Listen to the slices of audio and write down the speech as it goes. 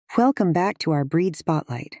Welcome back to our breed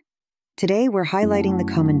spotlight. Today we're highlighting the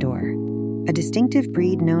Komondor, a distinctive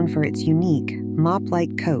breed known for its unique,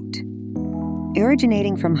 mop-like coat.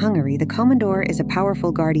 Originating from Hungary, the Komondor is a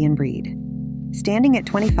powerful guardian breed, standing at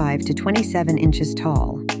 25 to 27 inches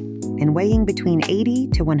tall and weighing between 80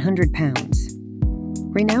 to 100 pounds.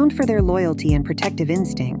 Renowned for their loyalty and protective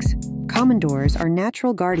instincts, Komondors are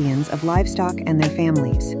natural guardians of livestock and their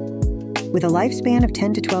families. With a lifespan of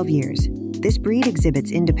 10 to 12 years, this breed exhibits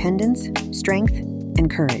independence, strength, and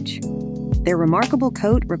courage. Their remarkable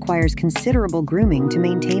coat requires considerable grooming to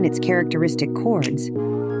maintain its characteristic cords.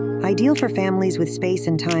 Ideal for families with space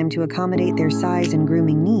and time to accommodate their size and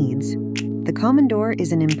grooming needs, the Komondor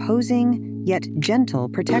is an imposing yet gentle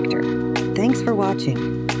protector. Thanks for watching.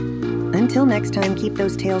 Until next time, keep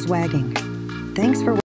those tails wagging. Thanks for